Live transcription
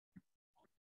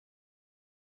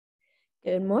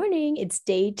Good morning. It's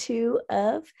day 2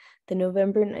 of the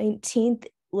November 19th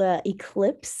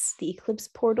eclipse, the eclipse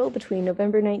portal between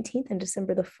November 19th and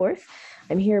December the 4th.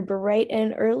 I'm here bright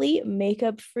and early,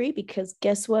 makeup free, because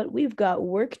guess what? We've got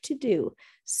work to do.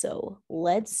 So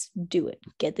let's do it.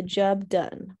 Get the job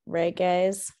done. Right,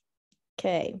 guys?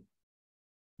 Okay.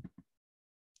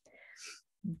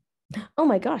 Oh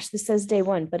my gosh, this says day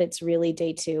 1, but it's really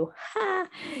day 2. Ha!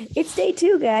 It's day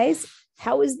 2, guys.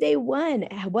 How was day 1?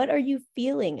 What are you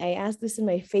feeling? I asked this in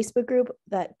my Facebook group.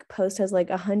 That post has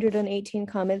like 118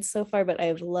 comments so far, but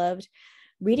I've loved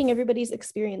reading everybody's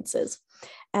experiences.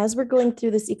 As we're going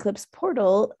through this eclipse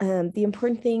portal, the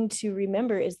important thing to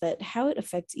remember is that how it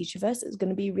affects each of us is going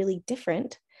to be really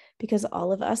different because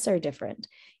all of us are different.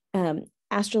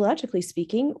 Astrologically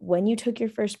speaking, when you took your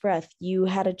first breath, you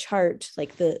had a chart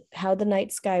like how the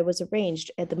night sky was arranged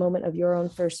at the moment of your own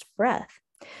first breath.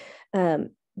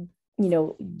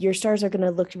 Your stars are going to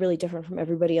look really different from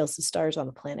everybody else's stars on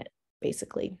the planet,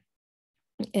 basically.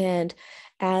 And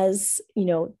as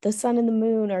the sun and the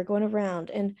moon are going around,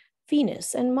 and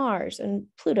Venus and Mars and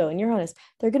Pluto and Uranus,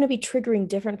 they're going to be triggering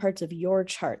different parts of your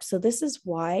chart. So this is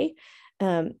why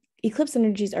eclipse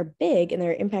energies are big and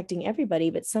they're impacting everybody,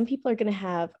 but some people are going to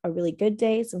have a really good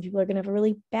day. Some people are going to have a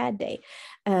really bad day.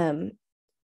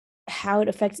 How it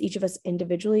affects each of us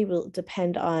individually will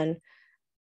depend on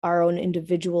our own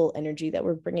individual energy that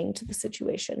we're bringing to the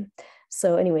situation.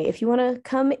 So anyway, if you want to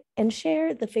come and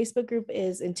share, the Facebook group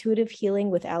is Intuitive Healing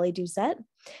with Ali Doucette.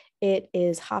 It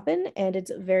is hopping and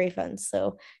it's very fun.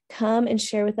 So come and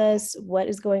share with us what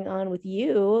is going on with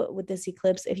you with this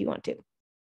eclipse if you want to.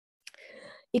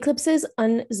 Eclipses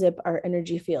unzip our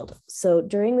energy field. So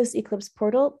during this eclipse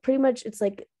portal, pretty much it's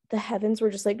like the heavens were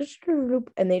just like,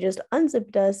 and they just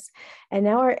unzipped us. And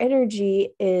now our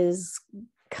energy is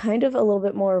kind of a little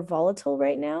bit more volatile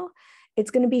right now.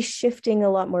 It's going to be shifting a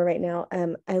lot more right now.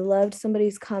 I loved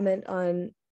somebody's comment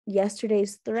on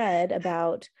yesterday's thread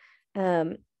about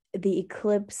the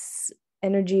eclipse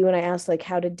energy when I asked like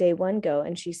how did day 1 go,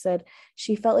 and she said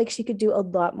she felt like she could do a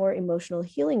lot more emotional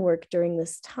healing work during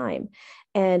this time,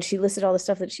 and she listed all the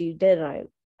stuff that she did, and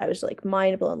I was like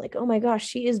mind blown, like, oh my gosh,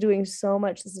 she is doing so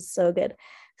much. This is so good.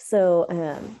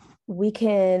 So we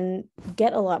can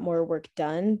get a lot more work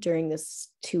done during this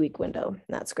 2-week window. And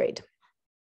that's great.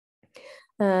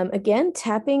 Again,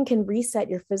 tapping can reset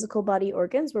your physical body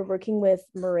organs. We're working with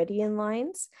meridian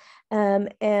lines,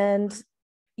 and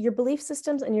your belief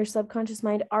systems and your subconscious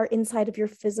mind are inside of your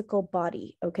physical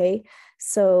body. Okay.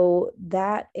 So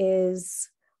that is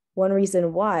one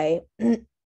reason why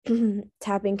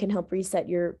tapping can help reset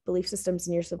your belief systems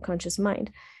and your subconscious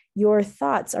mind. Your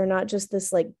thoughts are not just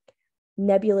this like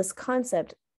nebulous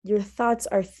concept. Your thoughts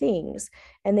are things,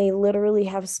 and they literally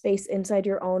have space inside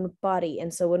your own body.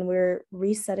 And so when we're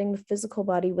resetting the physical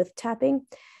body with tapping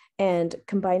and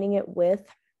combining it with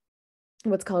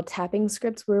what's called tapping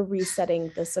scripts, we're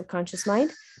resetting the subconscious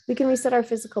mind. We can reset our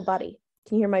physical body.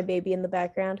 Can you hear my baby in the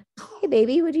background? Hey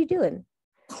baby, what are you doing?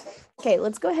 Okay,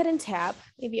 let's go ahead and tap.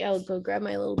 Maybe I'll go grab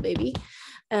my little baby.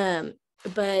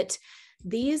 But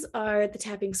these are the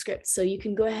tapping scripts. So you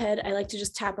can go ahead. I like to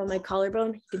just tap on my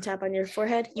collarbone. You can tap on your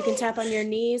forehead. You can tap on your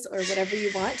knees or whatever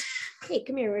you want. Hey,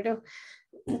 come here,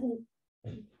 weirdo.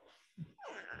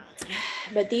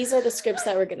 But these are the scripts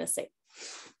that we're going to say.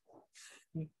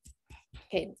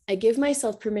 Okay, I give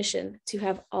myself permission to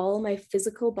have all my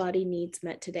physical body needs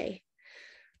met today.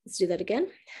 Let's do that again.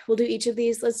 We'll do each of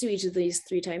these. Let's do each of these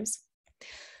 3 times.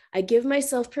 I give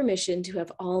myself permission to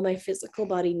have all my physical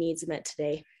body needs met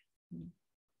today.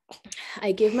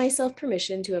 I give myself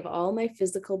permission to have all my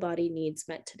physical body needs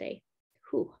met today.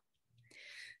 Whew.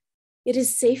 It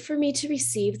is safe for me to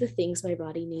receive the things my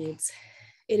body needs.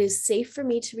 It is safe for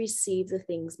me to receive the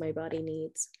things my body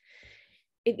needs.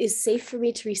 It is safe for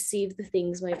me to receive the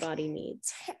things my body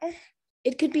needs.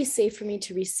 It could be safe for me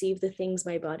to receive the things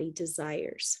my body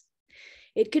desires.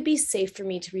 It could be safe for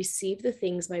me to receive the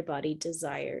things my body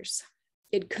desires.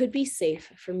 It could be safe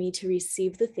for me to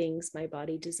receive the things my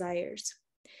body desires.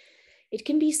 It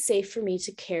can be safe for me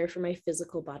to care for my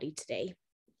physical body today.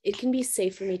 It can be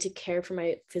safe for me to care for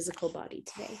my physical body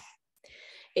today.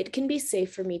 It can be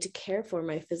safe for me to care for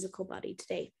my physical body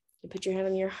today. You put your hand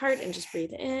on your heart and just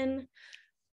breathe in.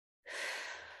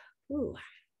 Ooh.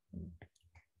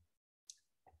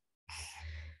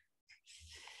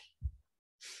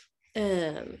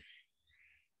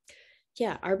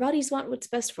 Yeah, our bodies want what's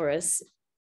best for us.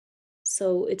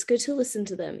 So it's good to listen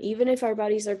to them. Even if our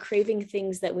bodies are craving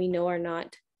things that we know are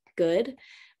not good,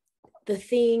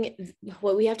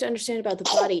 what we have to understand about the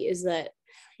body is that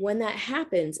when that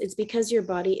happens, it's because your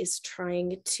body is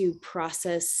trying to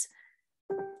process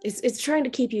it's trying to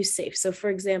keep you safe. So for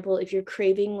example, if you're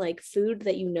craving like food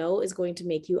that you know is going to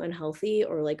make you unhealthy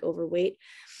or like overweight,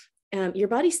 your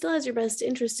body still has your best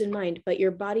interest in mind, but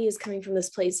your body is coming from this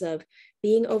place of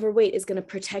being overweight is going to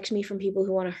protect me from people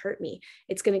who want to hurt me.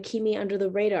 It's going to keep me under the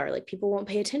radar. Like people won't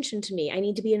pay attention to me. I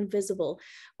need to be invisible,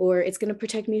 or it's going to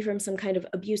protect me from some kind of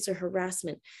abuse or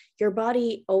harassment. Your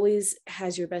body always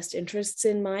has your best interests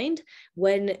in mind.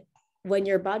 When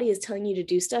your body is telling you to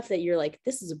do stuff that you're like,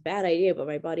 this is a bad idea, but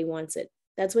my body wants it.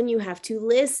 That's when you have to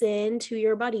listen to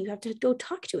your body. You have to go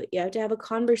talk to it. You have to have a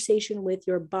conversation with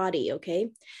your body.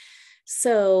 Okay.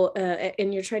 So,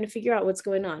 and you're trying to figure out what's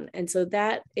going on. And so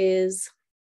that is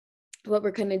what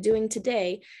we're kind of doing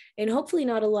today, and hopefully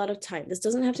not a lot of time. This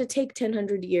doesn't have to take 10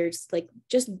 years, like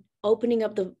just opening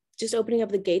up the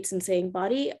gates and saying,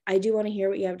 body, I do want to hear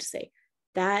what you have to say.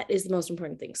 That is the most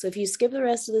important thing. So if you skip the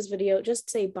rest of this video, just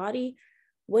say, body,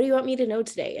 what do you want me to know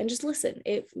today? And just listen.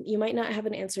 You might not have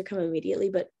an answer come immediately,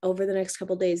 but over the next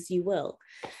couple of days, you will.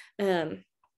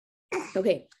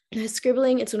 Okay,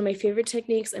 scribbling, it's one of my favorite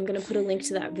techniques. I'm going to put a link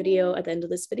to that video at the end of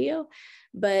this video.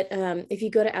 But if you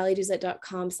go to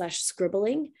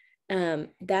allydozette.com/scribbling,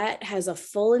 that has a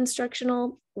full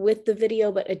instructional with the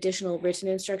video, but additional written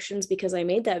instructions, because I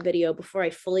made that video before I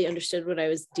fully understood what I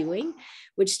was doing,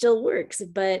 which still works,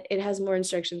 but it has more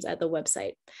instructions at the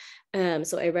website.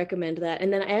 So I recommend that.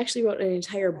 And then I actually wrote an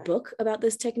entire book about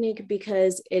this technique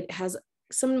because it has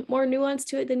some more nuance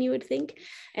to it than you would think.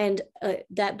 And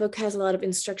that book has a lot of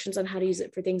instructions on how to use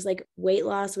it for things like weight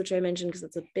loss, which I mentioned because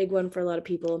that's a big one for a lot of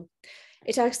people.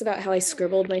 It talks about how I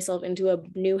scribbled myself into a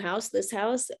new house, this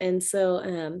house. And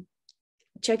so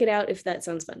check it out if that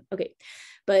sounds fun. Okay.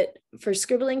 But for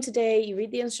scribbling today, you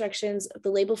read the instructions.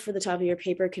 The label for the top of your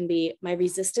paper can be my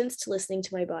resistance to listening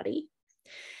to my body.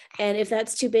 And if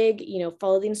that's too big,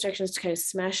 follow the instructions to kind of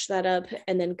smash that up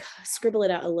and then scribble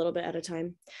it out a little bit at a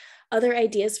time. Other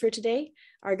ideas for today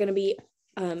are going to be,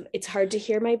 it's hard to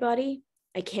hear my body,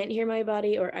 I can't hear my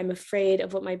body, or I'm afraid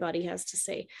of what my body has to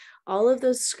say. All of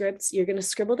those scripts, you're going to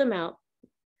scribble them out.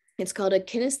 It's called a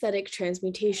kinesthetic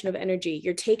transmutation of energy.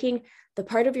 You're taking the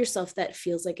part of yourself that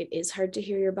feels like it is hard to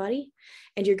hear your body,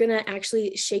 and you're going to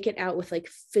actually shake it out with like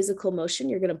physical motion.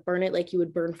 You're going to burn it like you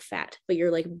would burn fat, but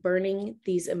you're like burning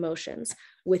these emotions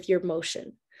with your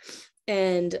motion.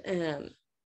 And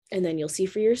then you'll see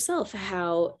for yourself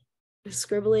how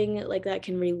scribbling like that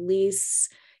can release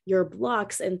your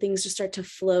blocks and things just start to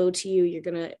flow to you. You're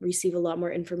going to receive a lot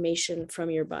more information from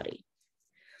your body.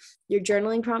 Your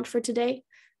journaling prompt for today: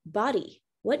 body,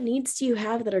 what needs do you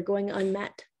have that are going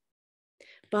unmet?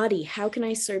 Body, how can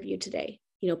I serve you today?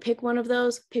 Pick one of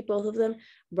those, pick both of them,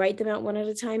 write them out one at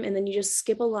a time, and then you just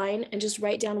skip a line and just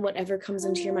write down whatever comes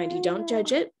into your mind. You don't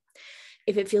judge it.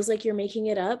 If it feels like you're making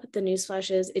it up, the newsflash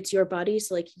is it's your body.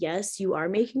 So like, yes, you are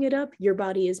making it up. Your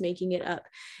body is making it up.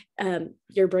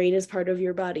 Your brain is part of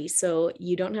your body. So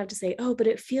you don't have to say, oh, but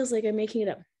it feels like I'm making it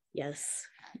up. Yes,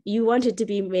 you want it to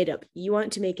be made up. You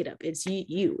want to make it up. It's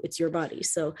you, it's your body.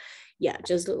 So yeah,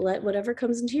 just let whatever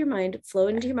comes into your mind flow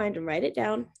into your mind and write it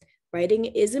down. Writing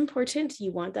is important.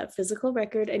 You want that physical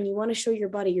record, and you want to show your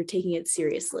body you're taking it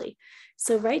seriously.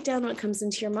 So write down what comes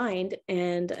into your mind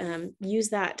and use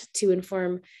that to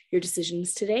inform your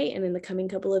decisions today. And in the coming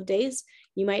couple of days,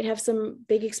 you might have some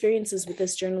big experiences with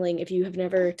this journaling. If you have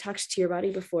never talked to your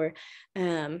body before,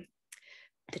 the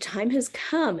time has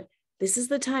come. This is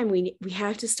the time we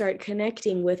have to start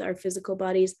connecting with our physical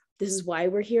bodies. This is why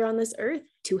we're here on this earth,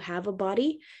 to have a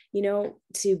body,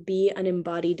 to be an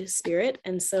embodied spirit.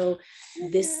 And so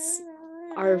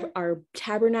our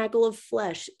tabernacle of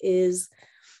flesh is,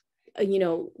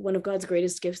 one of God's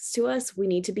greatest gifts to us. We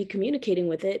need to be communicating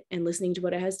with it and listening to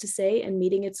what it has to say and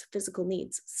meeting its physical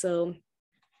needs. So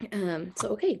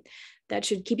okay, that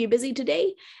should keep you busy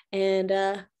today.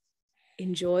 And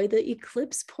enjoy the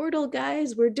Eclipse Portal,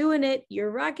 guys. We're doing it.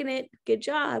 You're rocking it. Good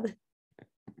job.